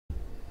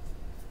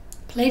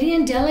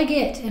Pleiadian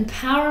Delegate,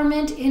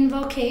 Empowerment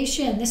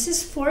Invocation. This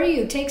is for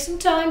you. Take some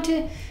time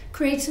to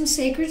create some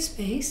sacred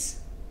space.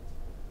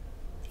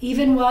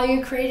 Even while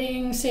you're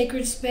creating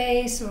sacred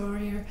space or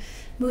you're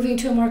moving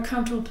to a more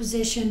comfortable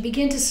position,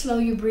 begin to slow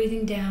your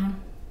breathing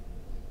down.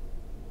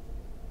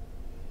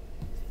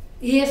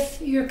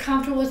 If you're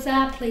comfortable with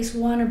that, place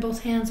one or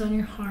both hands on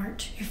your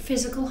heart, your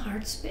physical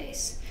heart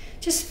space.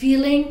 Just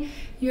feeling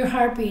your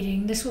heart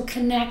beating. This will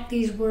connect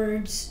these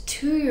words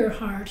to your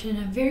heart in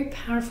a very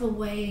powerful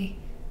way.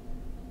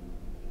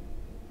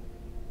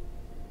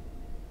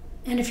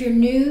 And if you're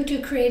new to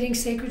creating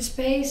sacred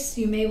space,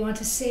 you may want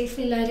to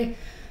safely light a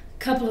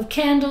couple of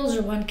candles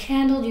or one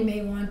candle. You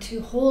may want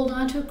to hold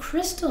onto a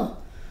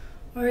crystal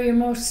or your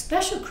most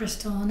special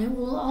crystal, and it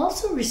will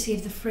also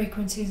receive the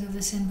frequencies of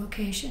this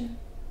invocation.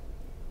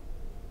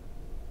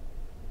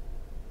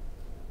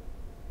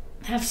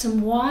 Have some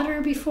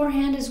water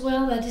beforehand as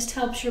well. That just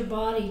helps your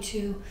body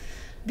to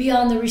be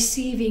on the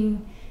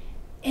receiving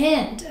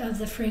end of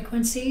the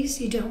frequencies.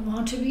 You don't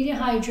want to be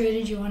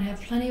dehydrated. You want to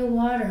have plenty of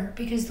water,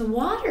 because the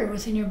water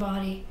within your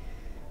body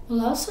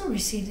will also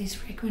receive these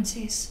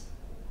frequencies.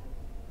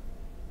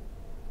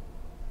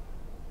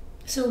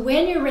 So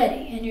when you're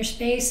ready and your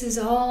space is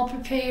all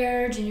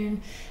prepared and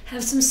you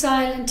have some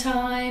silent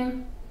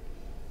time,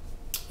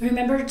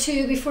 remember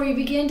to, before you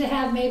begin, to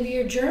have maybe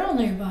your journal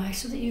nearby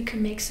so that you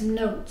can make some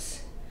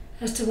notes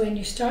as to when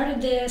you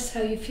started this,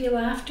 how you feel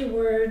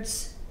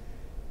afterwards,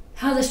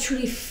 how this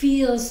truly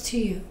feels to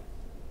you.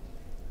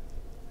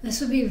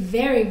 This would be a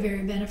very,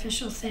 very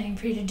beneficial thing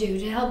for you to do,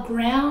 to help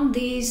ground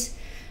these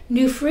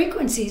new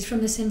frequencies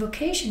from this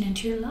invocation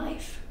into your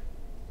life,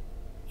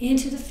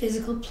 into the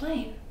physical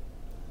plane.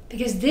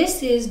 Because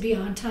this is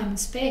beyond time and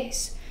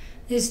space,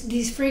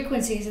 these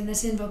frequencies in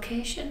this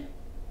invocation.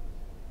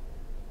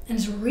 And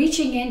it's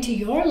reaching into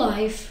your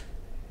life.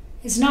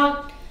 It's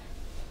not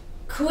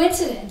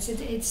coincidence.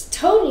 It's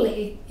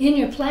totally in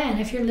your plan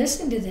if you're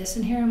listening to this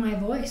and hearing my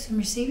voice and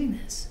receiving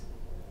this.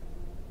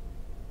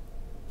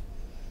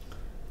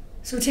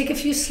 So take a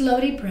few slow,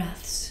 deep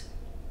breaths.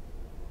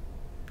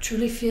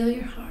 Truly feel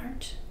your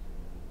heart,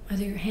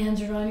 whether your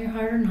hands are on your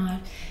heart or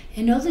not.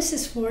 And know this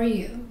is for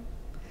you.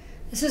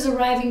 This is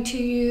arriving to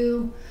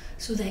you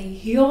so that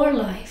your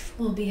life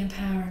will be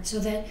empowered, so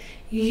that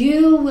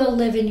you will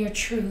live in your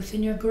truth,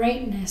 in your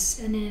greatness,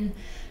 and in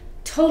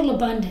total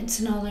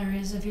abundance in all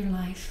areas of your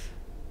life.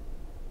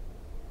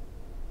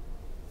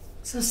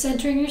 So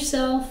centering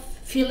yourself,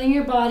 feeling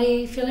your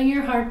body, feeling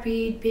your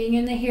heartbeat, being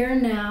in the here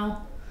and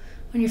now.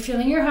 When you're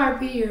feeling your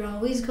heartbeat, you're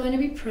always going to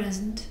be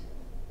present.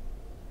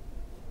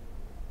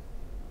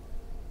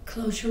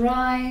 Close your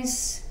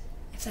eyes,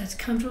 if that's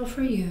comfortable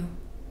for you,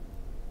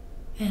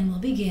 and we'll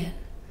begin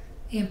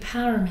the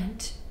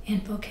empowerment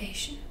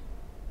invocation.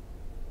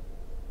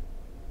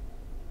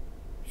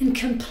 In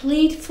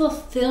complete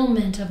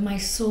fulfillment of my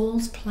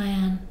soul's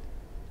plan,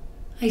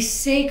 I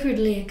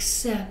sacredly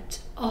accept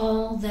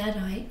all that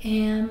I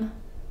am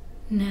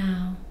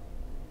now.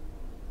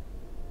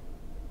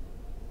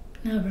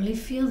 Now really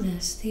feel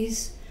this.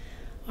 These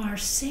are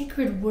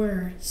sacred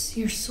words,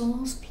 your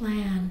soul's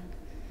plan.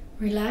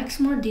 Relax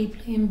more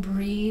deeply and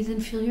breathe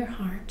and feel your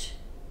heart.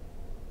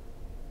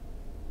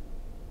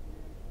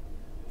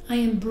 I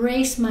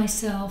embrace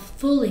myself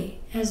fully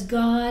as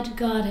God,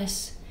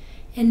 Goddess,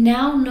 and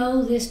now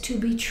know this to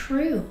be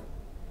true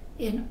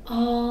in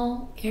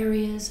all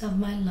areas of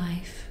my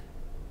life.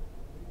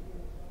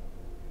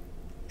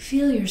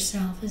 Feel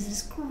yourself as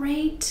this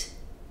great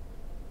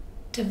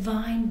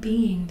divine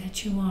being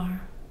that you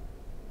are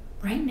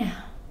right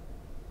now.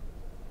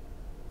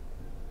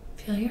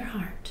 Feel your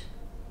heart.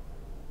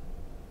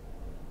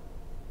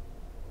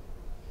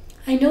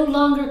 I no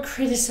longer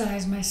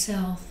criticize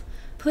myself,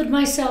 put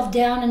myself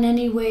down in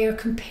any way, or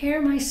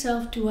compare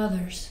myself to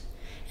others.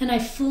 And I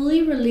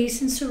fully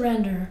release and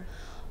surrender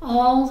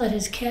all that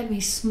has kept me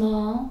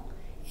small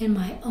in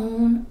my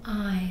own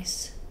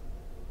eyes.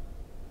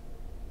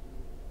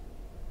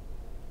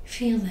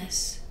 Feel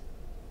this.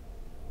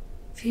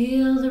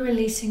 Feel the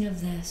releasing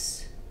of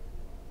this.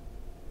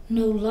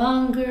 No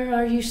longer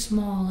are you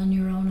small in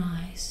your own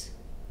eyes.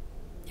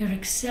 You're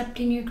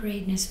accepting your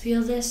greatness.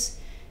 Feel this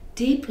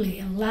deeply.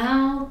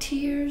 Allow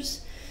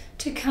tears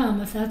to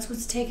come if that's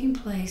what's taking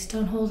place.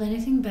 Don't hold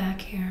anything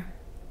back here.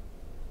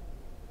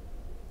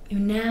 You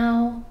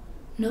now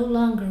no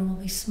longer will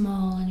be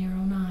small in your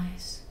own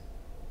eyes.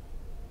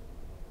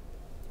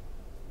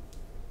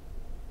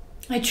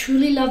 I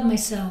truly love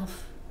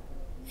myself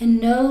and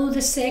know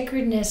the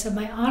sacredness of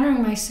my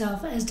honoring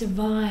myself as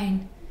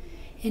divine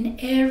in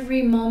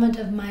every moment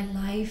of my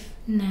life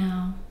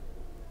now.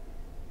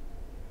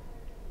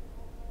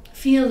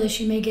 Feel this.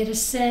 You may get a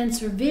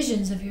sense or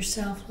visions of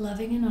yourself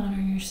loving and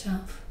honoring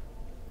yourself.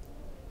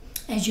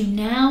 As you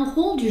now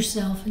hold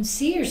yourself and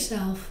see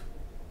yourself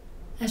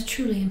as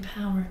truly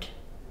empowered.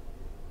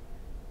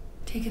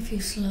 Take a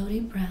few slow,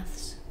 deep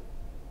breaths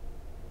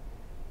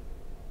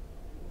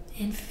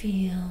and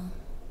feel.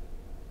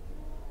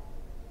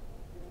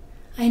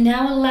 I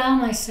now allow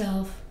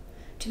myself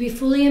to be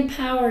fully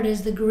empowered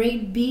as the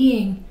great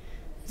being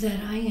that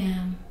I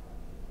am.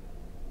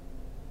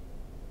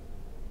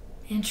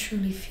 and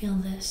truly feel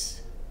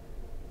this.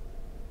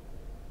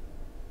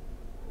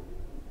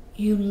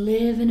 You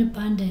live in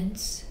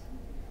abundance.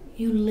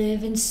 You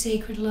live in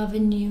sacred love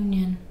and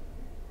union.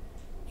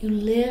 You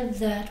live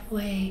that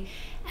way,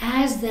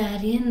 as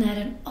that,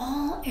 in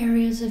all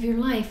areas of your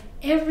life.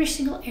 Every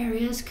single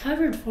area is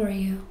covered for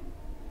you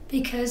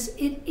because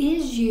it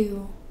is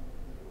you.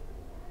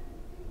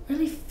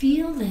 Really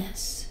feel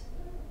this.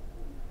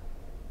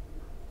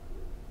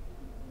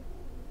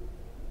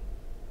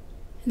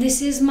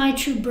 This is my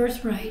true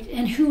birthright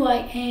and who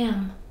I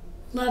am.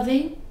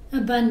 Loving,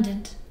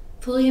 abundant,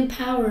 fully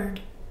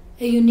empowered,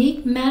 a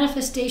unique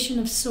manifestation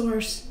of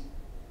Source,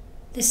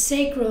 the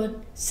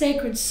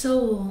sacred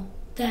soul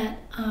that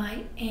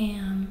I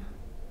am.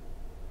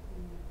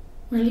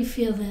 Really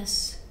feel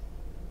this.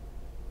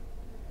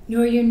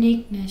 Your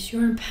uniqueness,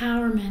 your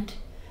empowerment,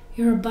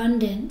 your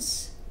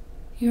abundance,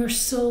 your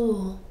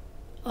soul,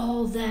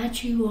 all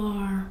that you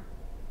are.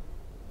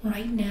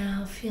 Right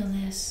now, feel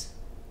this.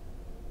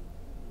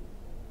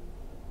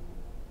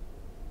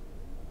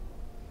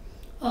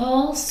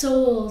 All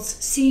souls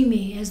see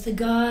me as the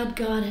God,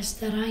 Goddess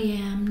that I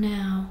am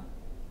now.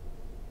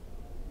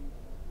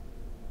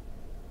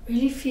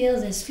 Really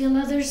feel this. Feel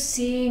others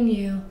seeing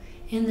you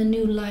in the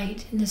new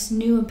light, in this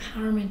new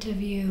empowerment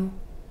of you.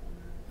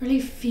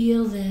 Really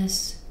feel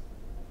this.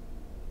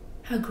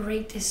 How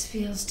great this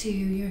feels to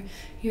you.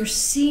 You're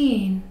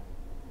seeing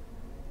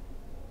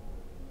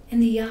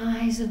in the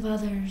eyes of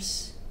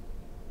others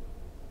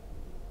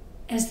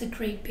as the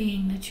great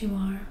being that you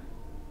are.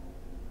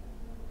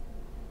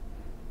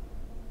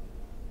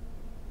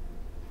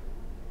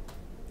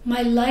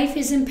 My life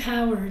is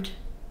empowered.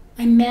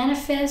 I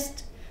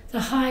manifest the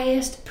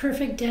highest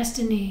perfect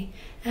destiny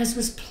as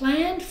was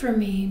planned for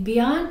me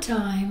beyond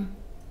time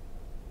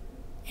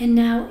and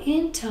now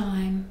in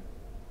time,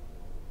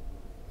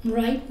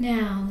 right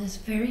now, this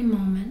very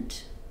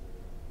moment.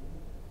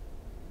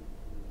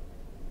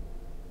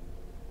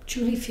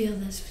 Truly feel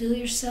this. Feel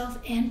yourself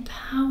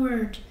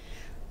empowered,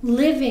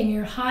 living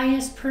your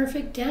highest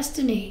perfect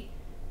destiny.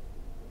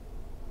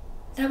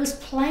 That was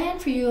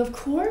planned for you. Of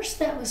course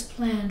that was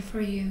planned for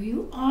you.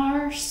 You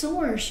are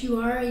Source. You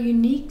are a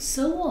unique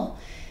soul.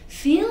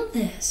 Feel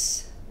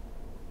this.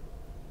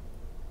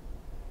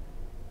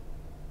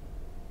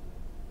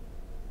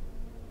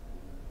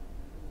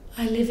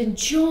 I live in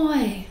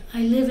joy.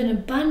 I live in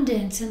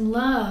abundance and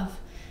love.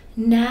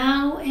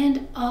 Now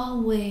and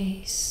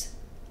always.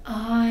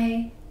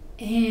 I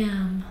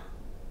am.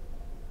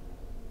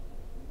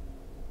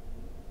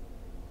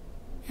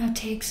 Now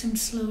take some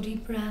slow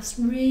deep breaths.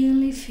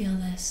 Really feel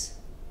this.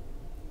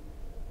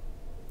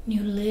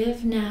 You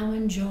live now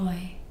in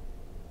joy.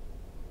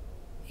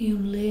 You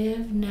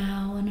live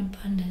now in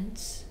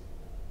abundance.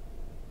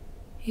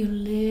 You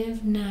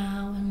live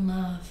now in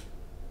love.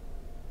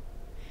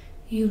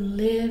 You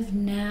live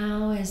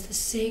now as the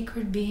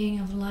sacred being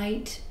of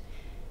light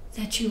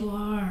that you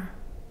are.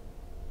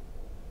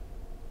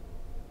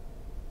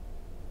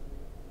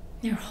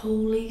 Your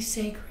holy,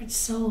 sacred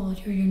soul,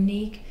 your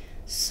unique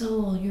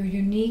soul, your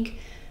unique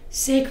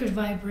sacred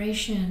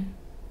vibration.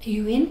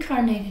 You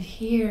incarnated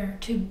here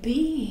to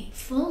be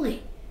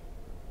fully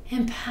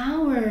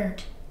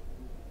empowered.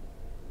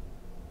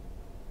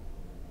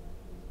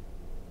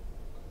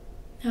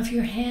 Now if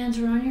your hands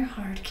are on your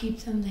heart,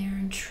 keep them there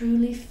and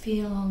truly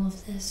feel all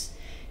of this,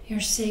 your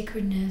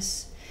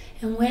sacredness.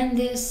 And when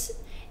this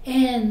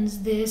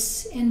ends,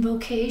 this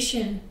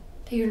invocation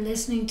that you're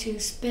listening to,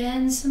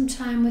 spend some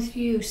time with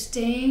you,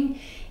 staying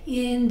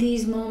in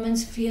these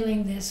moments,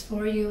 feeling this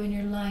for you in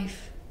your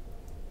life.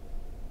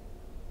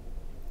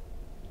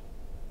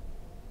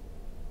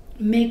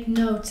 Make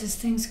notes as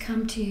things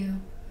come to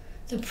you.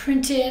 The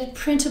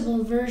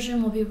printable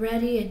version will be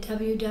ready at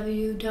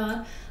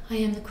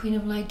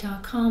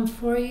www.iamthequeenoflight.com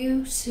for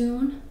you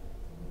soon.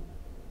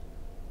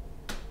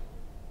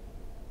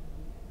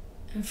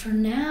 And for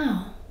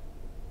now,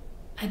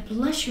 I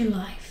bless your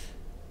life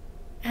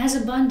as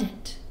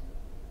abundant,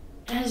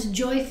 as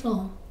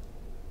joyful,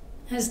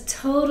 as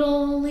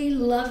totally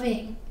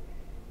loving,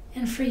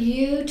 and for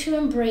you to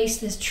embrace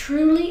this,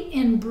 truly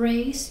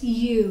embrace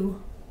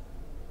you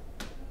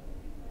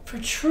for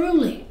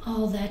truly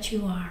all that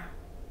you are,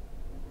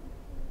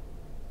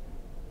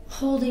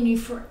 holding you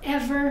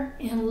forever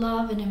in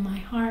love and in my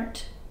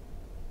heart.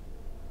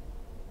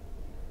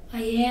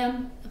 I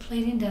am the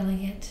Pleiadian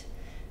Delegate,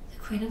 the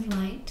Queen of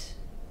Light,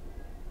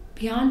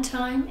 beyond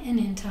time and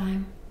in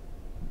time,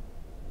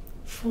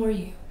 for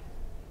you.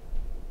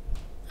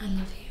 I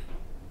love you.